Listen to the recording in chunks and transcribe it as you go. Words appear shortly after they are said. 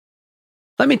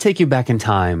Let me take you back in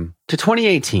time to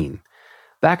 2018,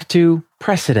 back to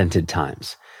precedented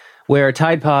times, where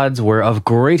Tide Pods were of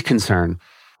great concern,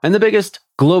 and the biggest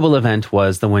global event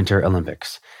was the Winter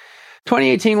Olympics.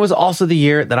 2018 was also the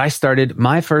year that I started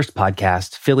my first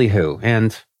podcast, Philly Who,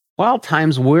 and while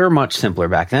times were much simpler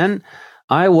back then,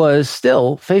 I was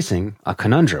still facing a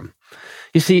conundrum.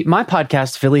 You see, my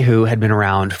podcast, Philly Who, had been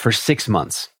around for 6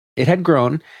 months. It had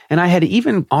grown, and I had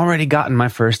even already gotten my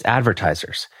first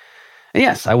advertisers. And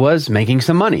yes, I was making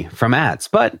some money from ads,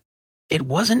 but it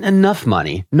wasn't enough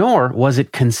money, nor was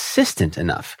it consistent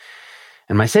enough.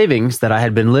 And my savings that I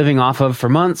had been living off of for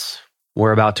months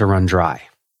were about to run dry.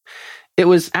 It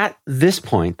was at this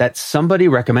point that somebody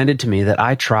recommended to me that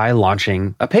I try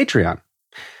launching a Patreon.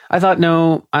 I thought,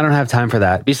 no, I don't have time for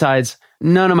that. Besides,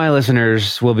 none of my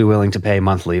listeners will be willing to pay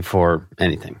monthly for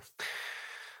anything.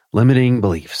 Limiting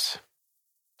beliefs.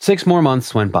 6 more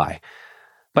months went by.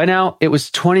 By now, it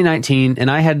was 2019, and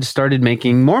I had started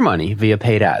making more money via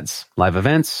paid ads, live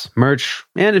events, merch,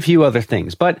 and a few other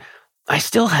things. But I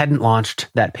still hadn't launched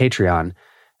that Patreon,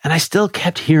 and I still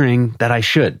kept hearing that I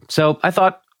should. So I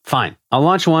thought, fine, I'll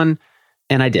launch one,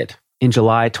 and I did in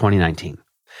July 2019.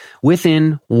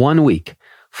 Within 1 week,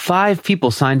 5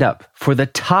 people signed up for the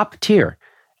top tier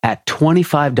at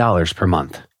 $25 per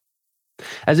month.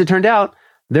 As it turned out,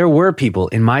 there were people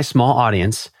in my small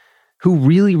audience who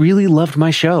really, really loved my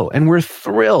show and were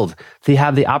thrilled to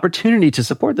have the opportunity to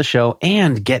support the show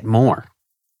and get more.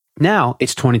 Now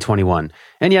it's 2021,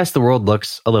 and yes, the world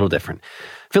looks a little different.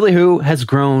 Philly Who has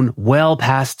grown well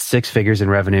past 6 figures in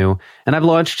revenue, and I've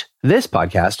launched this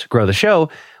podcast, Grow the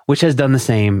Show, which has done the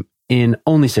same in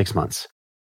only 6 months.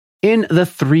 In the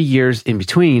 3 years in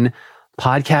between,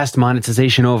 podcast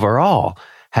monetization overall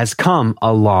has come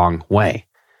a long way.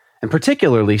 And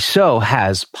particularly so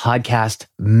has podcast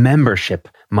membership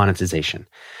monetization.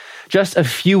 Just a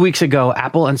few weeks ago,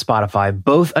 Apple and Spotify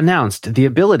both announced the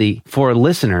ability for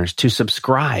listeners to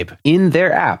subscribe in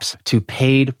their apps to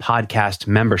paid podcast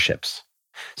memberships.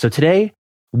 So today,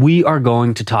 we are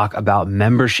going to talk about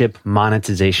membership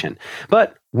monetization.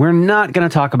 But we're not going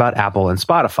to talk about Apple and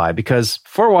Spotify because,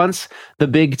 for once, the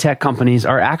big tech companies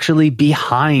are actually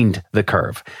behind the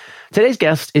curve. Today's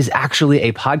guest is actually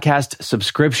a podcast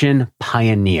subscription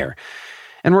pioneer.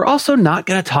 And we're also not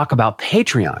going to talk about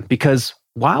Patreon because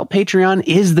while Patreon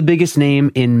is the biggest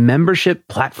name in membership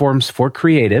platforms for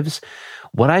creatives,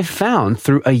 what I've found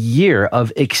through a year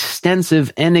of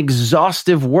extensive and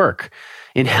exhaustive work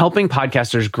in helping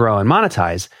podcasters grow and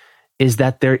monetize is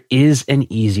that there is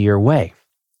an easier way.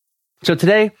 So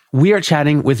today, we are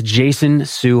chatting with Jason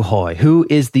Su Hoy, who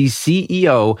is the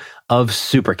CEO of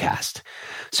Supercast.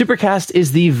 Supercast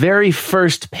is the very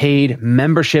first paid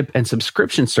membership and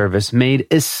subscription service made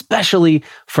especially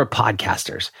for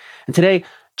podcasters. And today,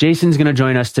 Jason's going to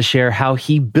join us to share how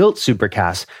he built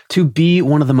Supercast to be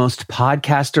one of the most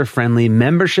podcaster-friendly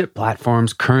membership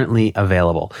platforms currently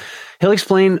available. He'll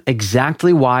explain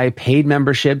exactly why paid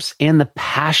memberships and the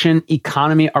passion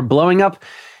economy are blowing up,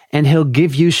 and he'll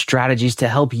give you strategies to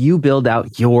help you build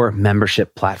out your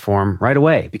membership platform right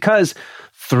away. Because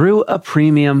through a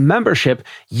premium membership,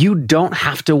 you don't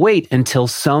have to wait until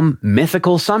some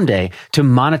mythical someday to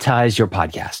monetize your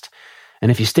podcast.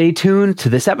 And if you stay tuned to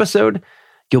this episode,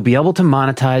 you'll be able to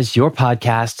monetize your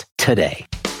podcast today.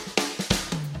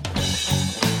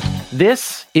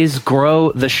 This is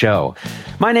Grow the Show.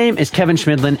 My name is Kevin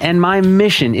Schmidlin, and my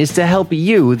mission is to help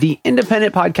you, the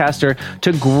independent podcaster,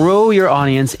 to grow your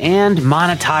audience and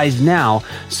monetize now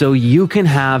so you can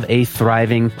have a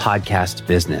thriving podcast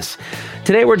business.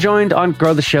 Today, we're joined on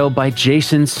Grow the Show by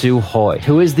Jason Su Hoy,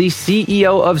 who is the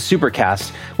CEO of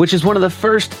Supercast, which is one of the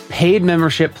first paid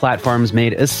membership platforms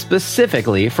made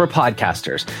specifically for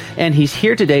podcasters. And he's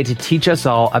here today to teach us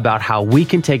all about how we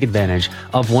can take advantage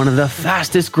of one of the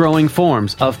fastest growing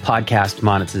forms of podcast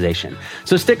monetization.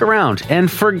 So stick around and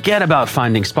forget about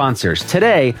finding sponsors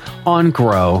today on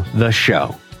Grow the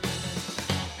Show.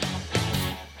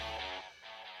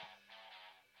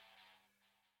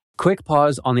 Quick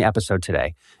pause on the episode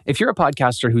today. If you're a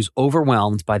podcaster who's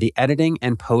overwhelmed by the editing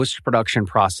and post-production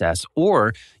process,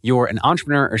 or you're an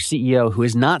entrepreneur or CEO who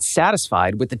is not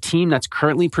satisfied with the team that's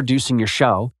currently producing your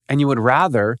show, and you would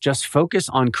rather just focus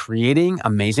on creating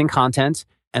amazing content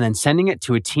and then sending it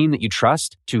to a team that you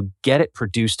trust to get it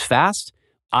produced fast,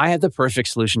 I have the perfect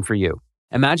solution for you.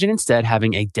 Imagine instead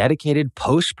having a dedicated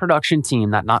post-production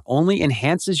team that not only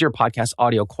enhances your podcast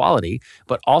audio quality,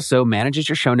 but also manages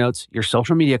your show notes, your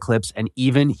social media clips, and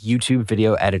even YouTube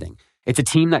video editing. It's a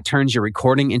team that turns your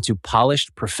recording into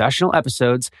polished professional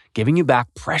episodes, giving you back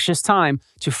precious time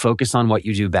to focus on what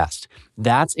you do best.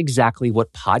 That's exactly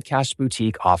what Podcast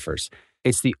Boutique offers.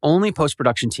 It's the only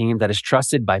post-production team that is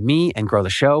trusted by me and Grow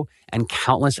the Show and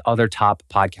countless other top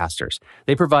podcasters.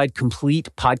 They provide complete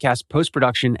podcast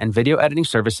post-production and video editing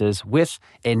services with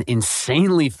an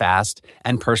insanely fast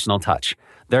and personal touch.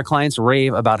 Their clients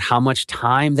rave about how much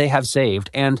time they have saved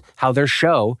and how their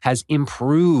show has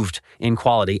improved in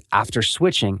quality after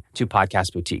switching to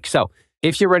Podcast Boutique. So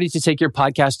if you're ready to take your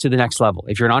podcast to the next level,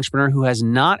 if you're an entrepreneur who has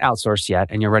not outsourced yet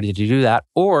and you're ready to do that,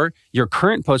 or your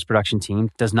current post-production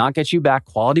team does not get you back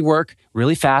quality work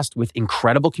really fast with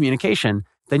incredible communication,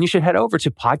 then you should head over to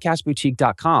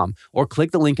podcastboutique.com or click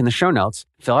the link in the show notes,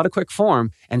 fill out a quick form,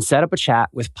 and set up a chat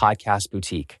with Podcast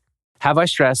Boutique. Have I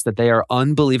stressed that they are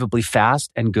unbelievably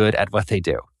fast and good at what they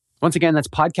do? Once again, that's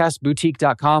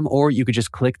podcastboutique.com, or you could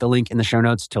just click the link in the show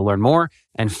notes to learn more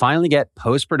and finally get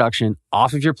post-production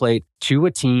off of your plate to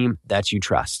a team that you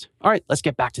trust. All right, let's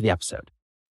get back to the episode.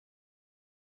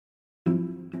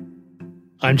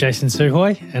 I'm Jason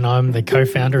Suhoy, and I'm the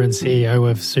co-founder and CEO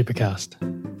of Supercast.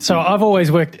 So I've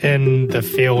always worked in the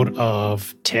field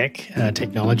of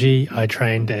technology. I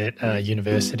trained at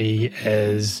university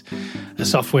as a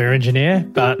software engineer,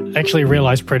 but actually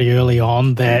realized pretty early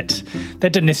on that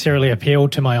that didn't necessarily appeal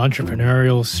to my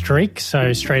entrepreneurial streak.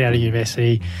 So straight out of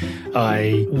university,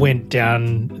 I went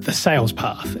down the sales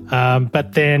path.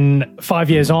 But then 5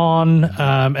 years on,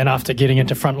 and after getting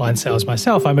into frontline sales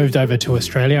myself, I moved over to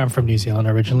Australia. I'm from New Zealand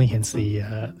originally, hence the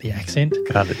accent.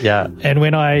 Got it, yeah. And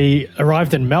when I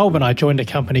arrived in Melbourne, I joined a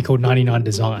company called 99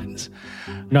 Designs.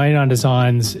 99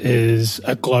 Designs is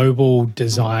a global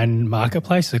design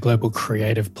marketplace, a global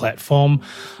creative platform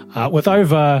with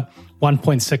over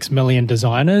 1.6 million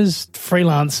designers,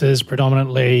 freelancers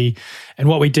predominantly. And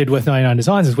what we did with 99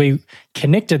 Designs is we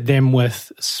connected them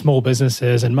with small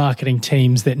businesses and marketing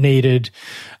teams that needed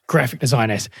graphic design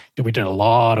assets. We did a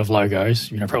lot of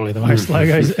logos, probably the most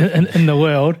logos in the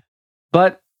world.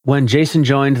 But when Jason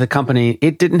joined the company,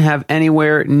 it didn't have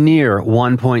anywhere near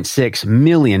 1.6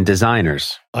 million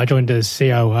designers. I joined as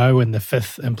COO and the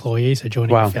fifth employee, so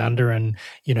joining a founder and,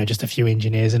 just a few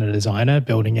engineers and a designer,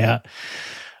 building out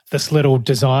this little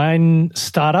design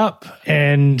startup.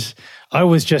 And I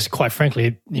was just, quite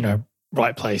frankly,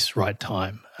 right place, right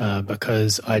time,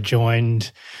 because I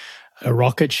joined a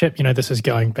rocket ship. This is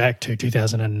going back to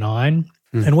 2009.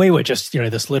 And we were just,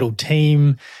 this little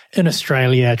team in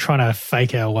Australia trying to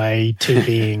fake our way to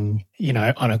being,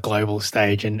 on a global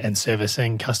stage and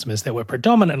servicing customers that were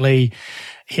predominantly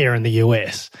here in the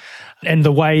US. And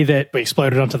the way that we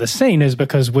exploded onto the scene is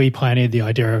because we pioneered the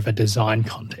idea of a design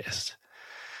contest.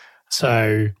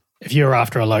 So if you're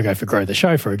after a logo for Grow the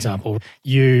Show, for example,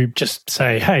 you just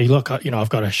say, hey, look, I've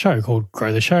got a show called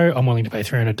Grow the Show. I'm willing to pay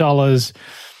 $300.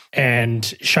 And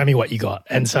show me what you got.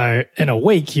 And so in a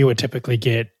week, you would typically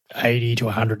get 80 to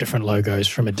 100 different logos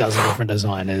from a dozen different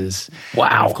designers. Wow.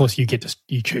 And of course, you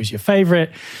choose your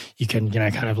favorite. You can,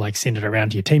 kind of like send it around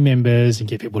to your team members and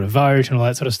get people to vote and all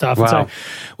that sort of stuff. Wow. And so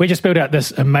we just built out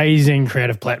this amazing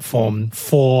creative platform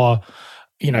for,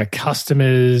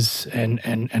 customers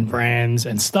and brands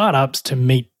and startups to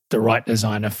meet the right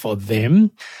designer for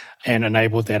them and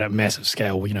enable that at massive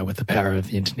scale, with the power of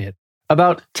the internet.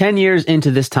 About 10 years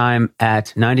into this time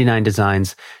at 99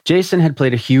 Designs, Jason had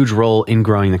played a huge role in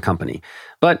growing the company,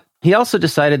 but he also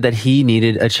decided that he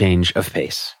needed a change of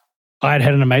pace. I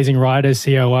had an amazing ride as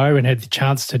COO and had the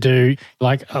chance to do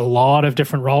a lot of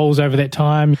different roles over that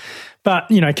time. But,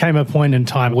 came a point in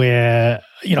time where,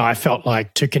 I felt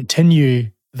like to continue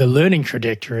the learning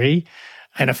trajectory,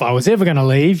 and if I was ever going to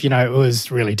leave, it was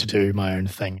really to do my own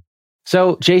thing.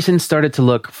 So Jason started to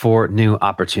look for new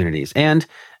opportunities, and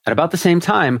at about the same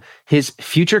time, his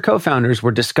future co-founders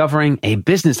were discovering a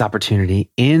business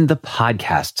opportunity in the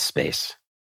podcast space.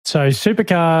 So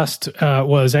Supercast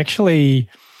was actually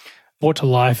brought to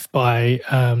life by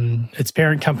its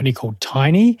parent company called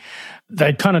Tiny.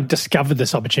 They'd kind of discovered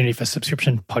this opportunity for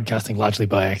subscription podcasting largely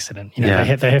by accident.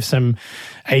 They have some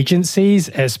agencies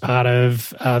as part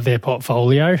of their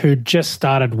portfolio who just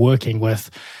started working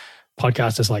with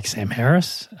podcasters like Sam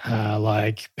Harris,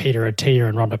 like Peter Attia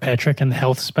and Rhonda Patrick in the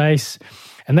health space.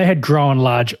 And they had grown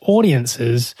large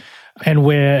audiences and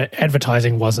where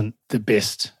advertising wasn't the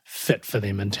best fit for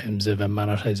them in terms of a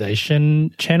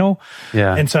monetization channel.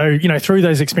 Yeah. And so, through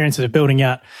those experiences of building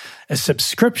out a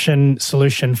subscription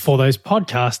solution for those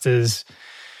podcasters,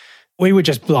 we were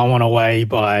just blown away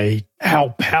by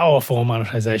how powerful a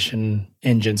monetization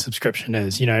engine subscription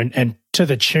is, and to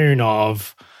the tune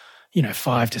of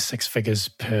 5 to 6 figures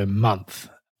per month.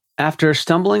 After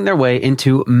stumbling their way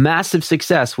into massive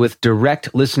success with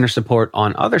direct listener support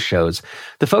on other shows,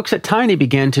 the folks at Tiny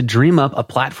began to dream up a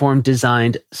platform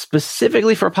designed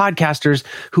specifically for podcasters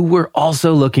who were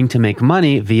also looking to make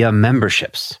money via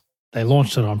memberships. They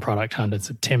launched it on Product Hunt in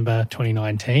September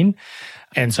 2019.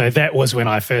 And so that was when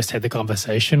I first had the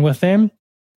conversation with them.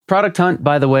 Product Hunt,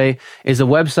 by the way, is a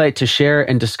website to share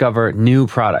and discover new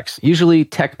products, usually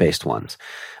tech-based ones.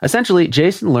 Essentially,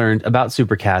 Jason learned about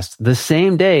Supercast the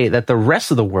same day that the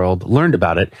rest of the world learned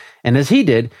about it. And as he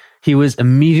did, he was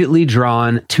immediately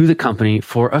drawn to the company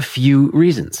for a few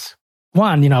reasons.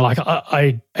 One,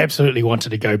 I absolutely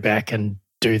wanted to go back and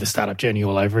do the startup journey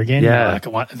all over again. Yeah.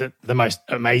 The most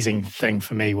amazing thing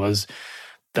for me was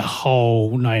the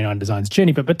whole 99 Designs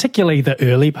journey, but particularly the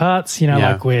early parts,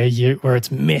 like where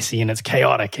it's messy and it's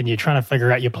chaotic and you're trying to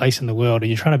figure out your place in the world and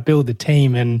you're trying to build the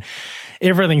team and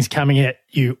everything's coming at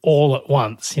you all at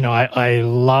once. I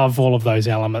love all of those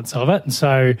elements of it. And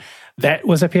so that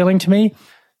was appealing to me.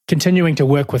 Continuing to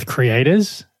work with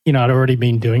creators, I'd already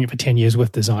been doing it for 10 years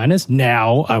with designers.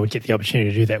 Now I would get the opportunity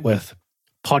to do that with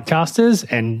podcasters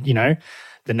and,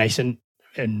 the nascent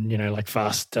and,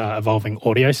 fast evolving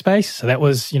audio space. So that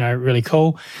was, really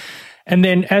cool. And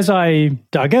then as I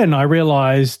dug in, I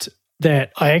realized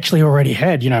that I actually already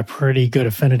had, pretty good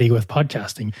affinity with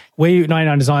podcasting.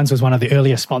 99 Designs was one of the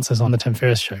earliest sponsors on the Tim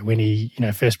Ferriss show when he,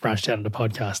 first branched out into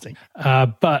podcasting.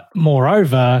 But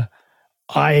moreover,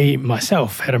 I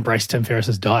myself had embraced Tim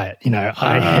Ferriss's diet.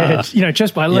 I had,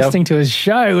 just by listening to his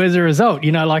show as a result,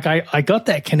 I got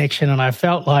that connection and I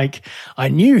felt like I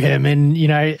knew him and,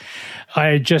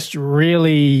 I just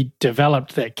really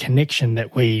developed that connection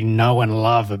that we know and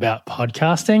love about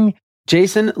podcasting.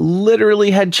 Jason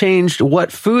literally had changed what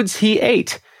foods he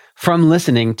ate from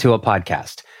listening to a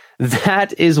podcast.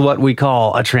 That is what we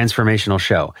call a transformational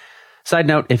show. Side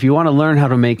note, if you want to learn how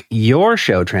to make your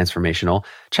show transformational,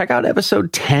 check out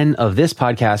episode 10 of this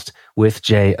podcast with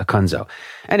Jay Acunzo.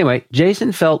 Anyway,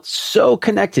 Jason felt so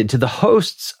connected to the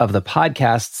hosts of the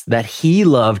podcasts that he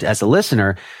loved as a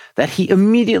listener that he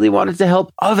immediately wanted to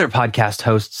help other podcast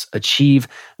hosts achieve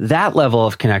that level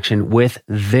of connection with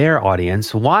their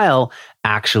audience while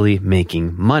actually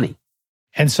making money.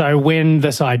 And so when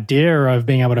this idea of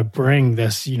being able to bring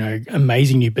this,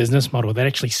 amazing new business model that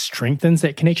actually strengthens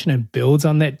that connection and builds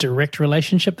on that direct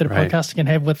relationship that a podcaster can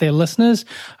have with their listeners,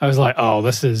 I was like, oh,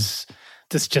 this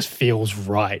just feels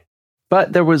right.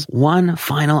 But there was one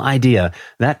final idea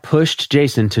that pushed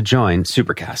Jason to join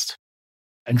Supercast.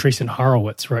 Andreessen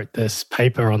Horowitz wrote this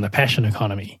paper on the passion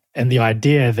economy and the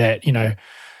idea that,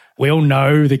 we all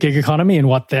know the gig economy and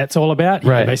what that's all about.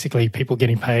 Basically, people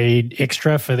getting paid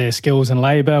extra for their skills and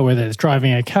labor, whether it's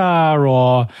driving a car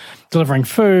or delivering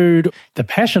food. The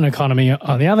passion economy,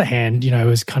 on the other hand,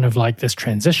 is kind of like this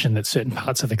transition that certain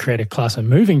parts of the creative class are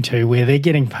moving to where they're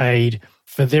getting paid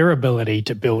for their ability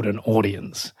to build an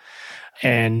audience.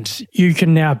 And you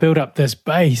can now build up this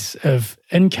base of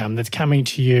income that's coming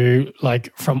to you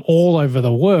like from all over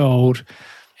the world.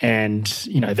 And,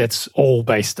 that's all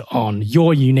based on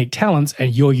your unique talents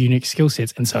and your unique skill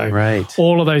sets. And so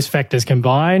all of those factors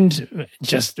combined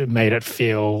just made it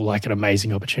feel like an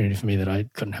amazing opportunity for me that I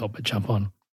couldn't help but jump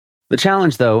on. The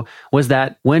challenge, though, was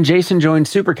that when Jason joined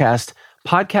Supercast,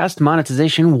 podcast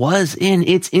monetization was in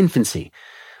its infancy.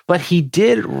 But he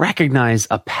did recognize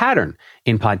a pattern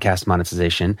in podcast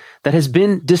monetization that has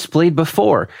been displayed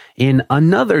before in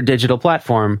another digital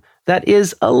platform that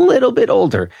is a little bit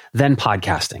older than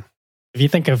podcasting. If you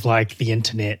think of like the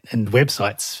internet and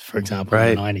websites, for example,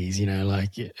 in the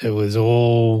 90s, it was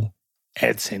all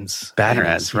AdSense. Banner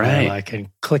ads, right. And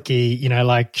clicky,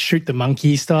 like shoot the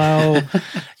monkey style,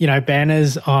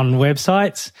 banners on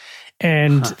websites.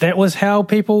 And that was how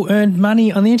people earned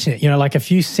money on the internet, like a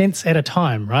few cents at a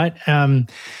time, right?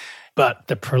 But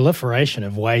the proliferation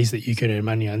of ways that you can earn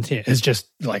money on the internet has just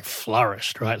like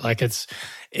flourished, right? Like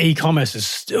e-commerce is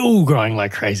still growing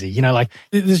like crazy.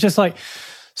 There's just like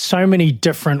so many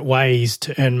different ways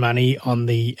to earn money on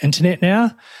the internet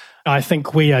now. I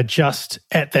think we are just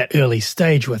at that early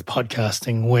stage with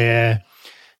podcasting where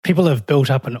people have built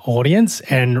up an audience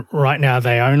and right now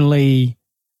they only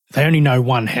know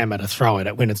one hammer to throw at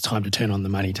it when it's time to turn on the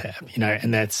money tab,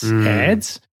 and that's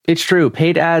ads. It's true.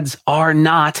 Paid ads are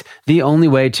not the only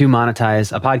way to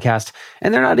monetize a podcast,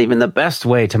 and they're not even the best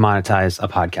way to monetize a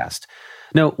podcast.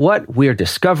 No, what we're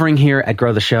discovering here at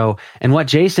Grow the Show and what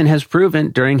Jason has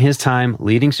proven during his time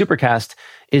leading Supercast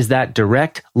is that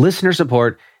direct listener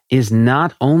support is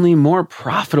not only more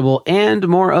profitable and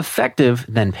more effective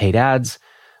than paid ads,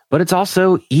 but it's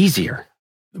also easier.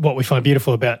 What we find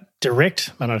beautiful about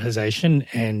direct monetization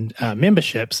and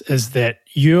memberships is that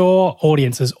your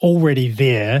audience is already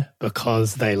there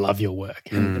because they love your work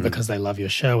and because they love your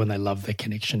show and they love the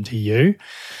connection to you.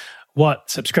 What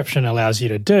subscription allows you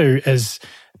to do is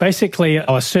basically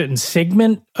a certain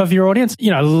segment of your audience,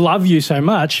 love you so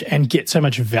much and get so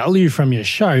much value from your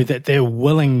show that they're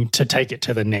willing to take it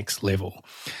to the next level.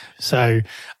 So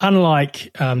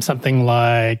unlike something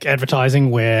like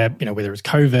advertising where, whether it's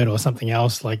COVID or something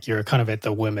else, like you're kind of at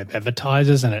the whim of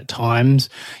advertisers and at times,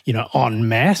 en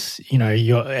masse,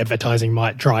 your advertising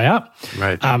might dry up.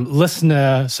 Right.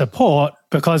 Listener support,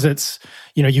 because it's,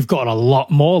 you've got a lot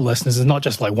more listeners. It's not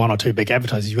just like one or two big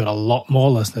advertisers. You've got a lot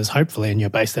more listeners, hopefully, in your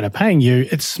base that are paying you.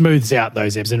 It smooths out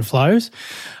those ebbs and flows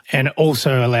and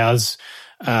also allows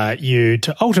you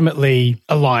to ultimately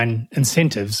align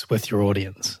incentives with your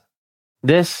audience.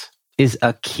 This is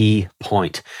a key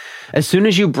point. As soon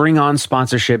as you bring on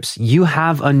sponsorships, you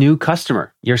have a new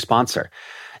customer, your sponsor.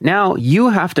 Now you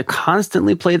have to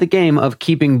constantly play the game of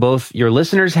keeping both your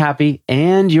listeners happy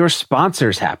and your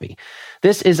sponsors happy.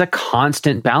 This is a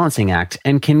constant balancing act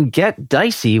and can get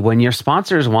dicey when your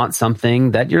sponsors want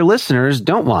something that your listeners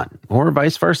don't want, or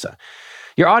vice versa.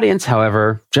 Your audience,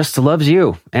 however, just loves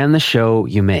you and the show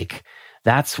you make.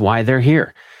 That's why they're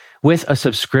here. With a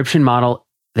subscription model,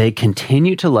 they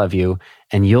continue to love you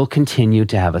and you'll continue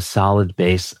to have a solid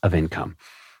base of income.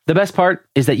 The best part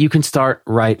is that you can start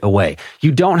right away.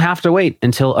 You don't have to wait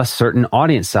until a certain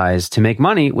audience size to make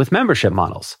money with membership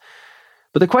models.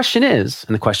 But the question is,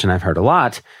 and the question I've heard a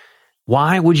lot,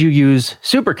 why would you use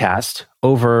Supercast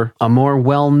over a more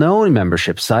well-known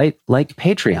membership site like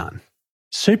Patreon?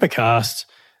 Supercast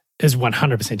is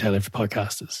 100% tailored for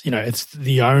podcasters. It's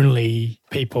the only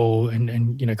people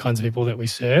and kinds of people that we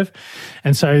serve.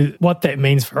 And so what that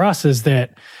means for us is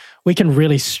that we can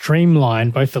really streamline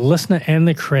both the listener and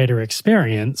the creator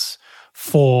experience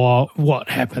for what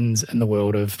happens in the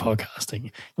world of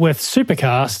podcasting. With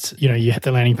Supercast, you hit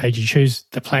the landing page, you choose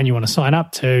the plan you want to sign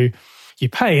up to, you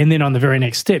pay, and then on the very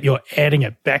next step, you're adding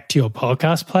it back to your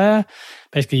podcast player.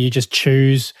 Basically, you just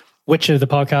choose which of the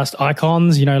podcast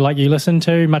icons, like you listen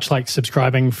to, much like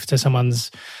subscribing to someone's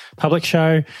public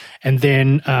show. And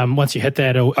then once you hit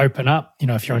that, it'll open up,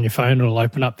 if you're on your phone, it'll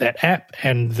open up that app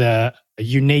and the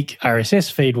unique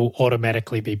RSS feed will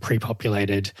automatically be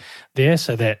pre-populated there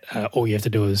so that all you have to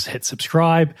do is hit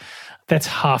subscribe. That's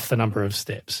half the number of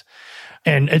steps.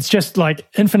 And it's just like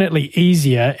infinitely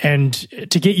easier and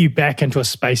to get you back into a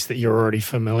space that you're already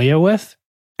familiar with.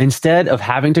 Instead of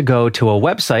having to go to a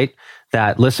website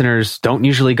that listeners don't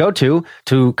usually go to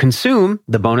consume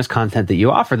the bonus content that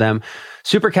you offer them,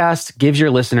 Supercast gives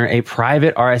your listener a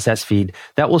private RSS feed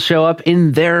that will show up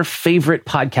in their favorite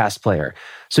podcast player,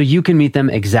 so you can meet them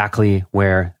exactly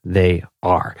where they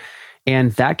are.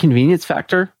 And that convenience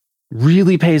factor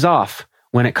really pays off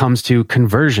when it comes to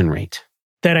conversion rate.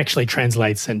 That actually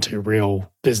translates into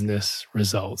real business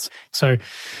results. So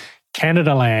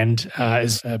Canadaland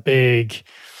is a big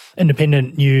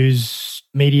independent news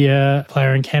media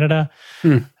player in Canada.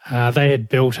 They had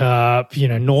built up,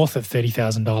 north of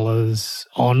 $30,000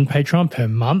 on Patreon per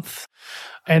month.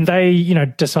 And they,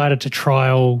 decided to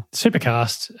trial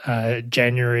Supercast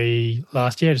January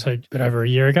last year, so a bit over a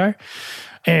year ago.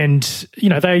 And,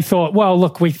 they thought, well,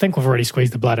 look, we think we've already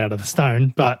squeezed the blood out of the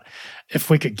stone, but if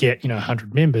we could get,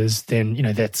 100 members, then,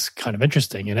 that's kind of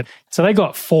interesting. So they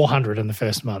got 400 in the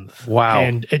first month. Wow.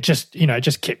 And it just, it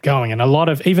just kept going. And a lot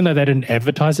of, even though they didn't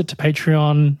advertise it to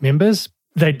Patreon members,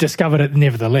 they discovered it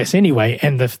nevertheless anyway.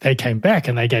 And they came back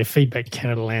and they gave feedback to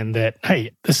Canadaland that,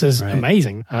 hey, this is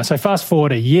amazing. So fast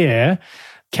forward a year,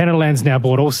 Canadaland's now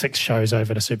brought all 6 shows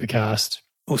over to Supercast,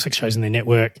 all 6 shows in their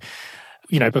network.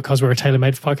 Because we're a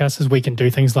tailor-made for podcasters, we can do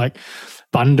things like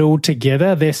bundle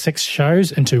together their 6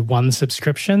 shows into one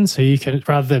subscription. So you can,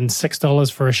 rather than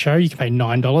 $6 for a show, you can pay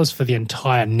 $9 for the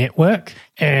entire network.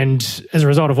 And as a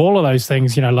result of all of those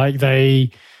things,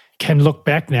 they can look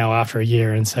back now after a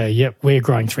year and say, yep, we're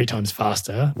growing 3 times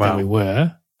faster than we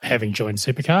were having joined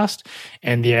Supercast.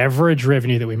 And the average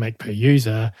revenue that we make per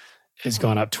user has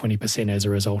gone up 20% as a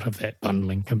result of that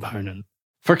bundling component.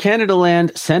 For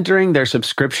Canadaland, centering their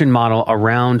subscription model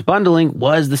around bundling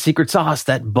was the secret sauce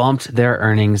that bumped their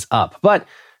earnings up. But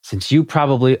since you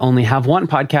probably only have one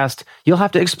podcast, you'll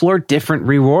have to explore different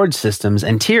reward systems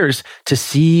and tiers to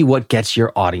see what gets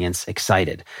your audience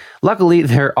excited. Luckily,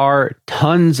 there are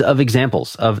tons of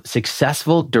examples of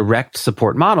successful direct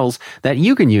support models that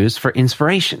you can use for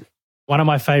inspiration. One of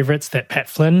my favorites that Pat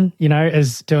Flynn,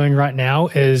 is doing right now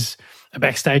is a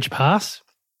backstage pass.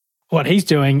 What he's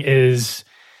doing is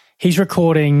he's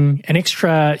recording an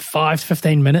extra 5 to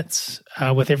 15 minutes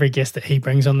with every guest that he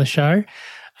brings on the show.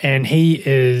 And he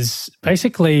is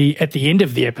basically at the end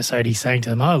of the episode, he's saying to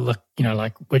them, oh, look,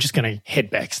 we're just going to head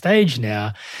backstage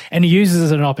now. And he uses it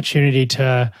as an opportunity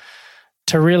to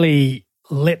really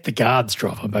let the guards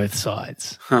drop on both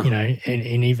sides,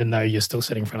 and even though you're still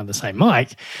sitting in front of the same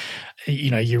mic,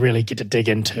 you really get to dig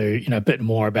into, a bit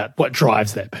more about what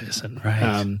drives that person,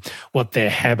 right. What their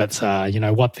habits are,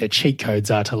 what their cheat codes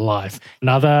are to life.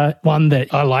 Another one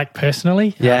that I like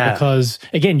personally, because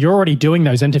again, you're already doing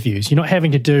those interviews. You're not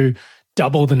having to do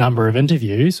double the number of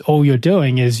interviews. All you're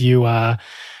doing is you are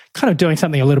kind of doing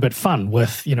something a little bit fun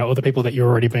with, all the people that you're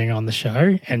already bringing on the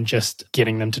show and just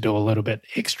getting them to do a little bit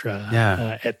extra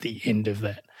at the end of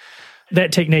that.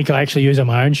 That technique I actually use on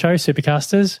my own show,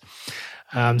 Supercasters.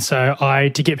 So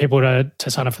to get people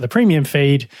to sign up for the premium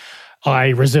feed, I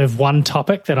reserve one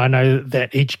topic that I know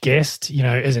that each guest,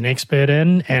 is an expert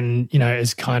in and,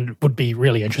 would be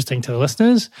really interesting to the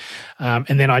listeners.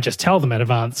 And then I just tell them in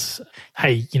advance,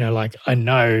 hey, I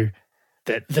know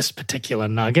that this particular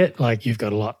nugget, you've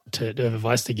got a lot of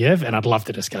advice to give, and I'd love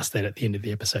to discuss that at the end of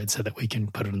the episode so that we can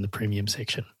put it in the premium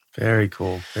section. Very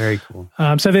cool. Very cool.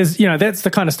 So there's, that's the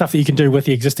kind of stuff that you can do with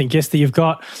the existing guests that you've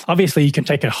got. Obviously, you can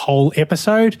take a whole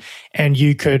episode and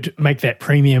you could make that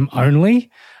premium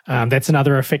only. That's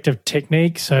another effective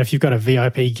technique. So if you've got a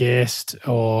VIP guest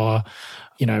or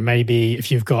maybe if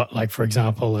you've got, for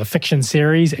example, a fiction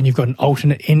series and you've got an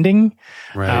alternate ending,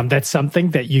 right. That's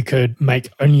something that you could make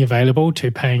only available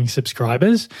to paying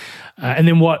subscribers. And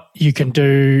then what you can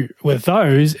do with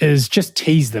those is just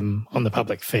tease them on the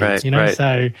public feeds, right.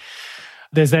 So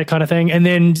there's that kind of thing. And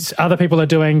then other people are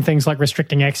doing things like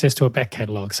restricting access to a back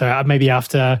catalogue. So maybe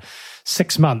after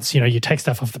 6 months, you take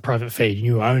stuff off the private feed and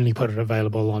you only put it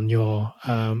available on your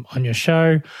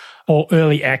show, or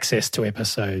early access to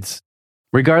episodes.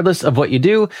 Regardless of what you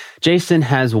do, Jason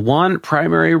has one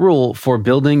primary rule for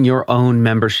building your own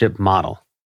membership model.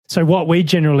 So what we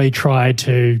generally try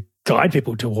to guide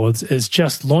people towards is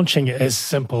just launching it as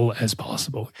simple as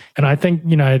possible. And I think,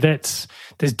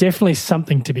 there's definitely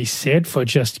something to be said for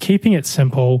just keeping it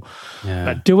simple,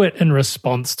 but do it in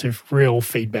response to real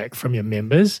feedback from your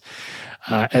members,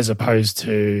 as opposed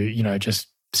to, just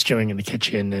stewing in the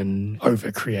kitchen and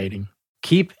over-creating.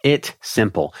 Keep it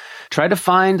simple. Try to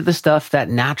find the stuff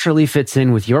that naturally fits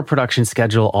in with your production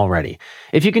schedule already.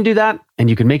 If you can do that, and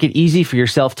you can make it easy for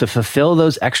yourself to fulfill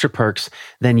those extra perks,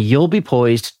 then you'll be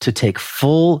poised to take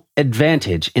full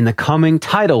advantage in the coming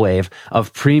tidal wave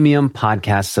of premium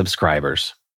podcast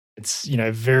subscribers. It's,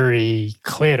 very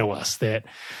clear to us that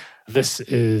this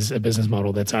is a business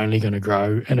model that's only going to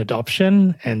grow in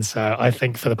adoption. And so I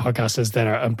think for the podcasters that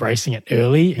are embracing it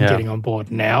early and getting on board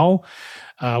now,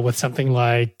 with something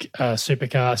like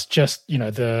Supercast, just,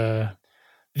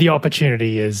 the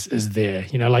opportunity is there.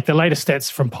 The latest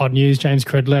stats from Pod News, James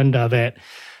Cridland, are that,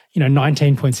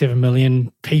 19.7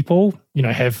 million people,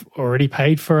 have already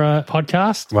paid for a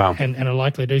podcast. Wow. And are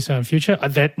likely to do so in future.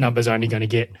 That number's only going to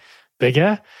get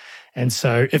bigger. And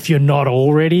so if you're not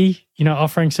already,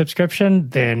 offering subscription,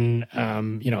 then,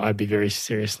 I'd be very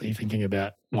seriously thinking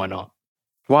about why not.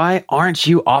 Why aren't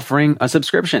you offering a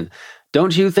subscription?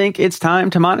 Don't you think it's time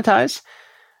to monetize?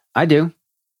 I do.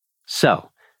 So,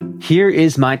 here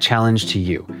is my challenge to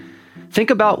you. Think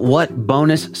about what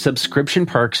bonus subscription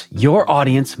perks your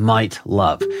audience might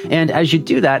love. And as you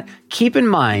do that, keep in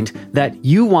mind that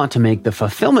you want to make the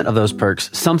fulfillment of those perks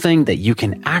something that you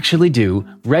can actually do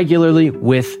regularly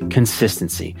with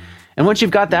consistency. And once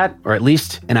you've got that, or at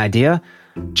least an idea,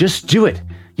 just do it.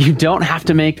 You don't have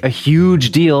to make a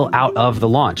huge deal out of the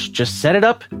launch. Just set it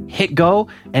up, hit go,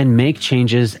 and make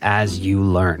changes as you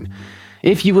learn.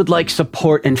 If you would like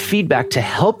support and feedback to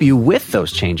help you with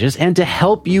those changes and to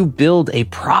help you build a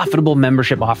profitable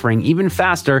membership offering even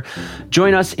faster,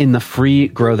 join us in the free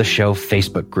Grow the Show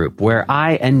Facebook group, where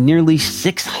I and nearly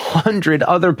 600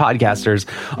 other podcasters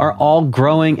are all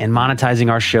growing and monetizing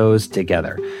our shows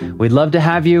together. We'd love to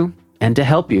have you and to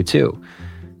help you too.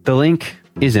 The link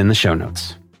is in the show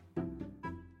notes.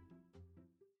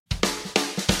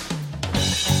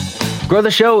 Grow the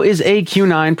Show is a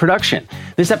Q9 production.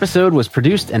 This episode was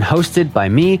produced and hosted by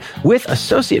me, with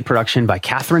associate production by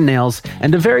Catherine Nails,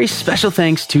 and a very special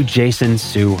thanks to Jason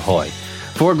Su Hoy.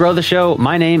 For Grow the Show,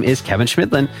 my name is Kevin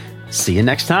Schmidlin. See you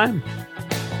next time.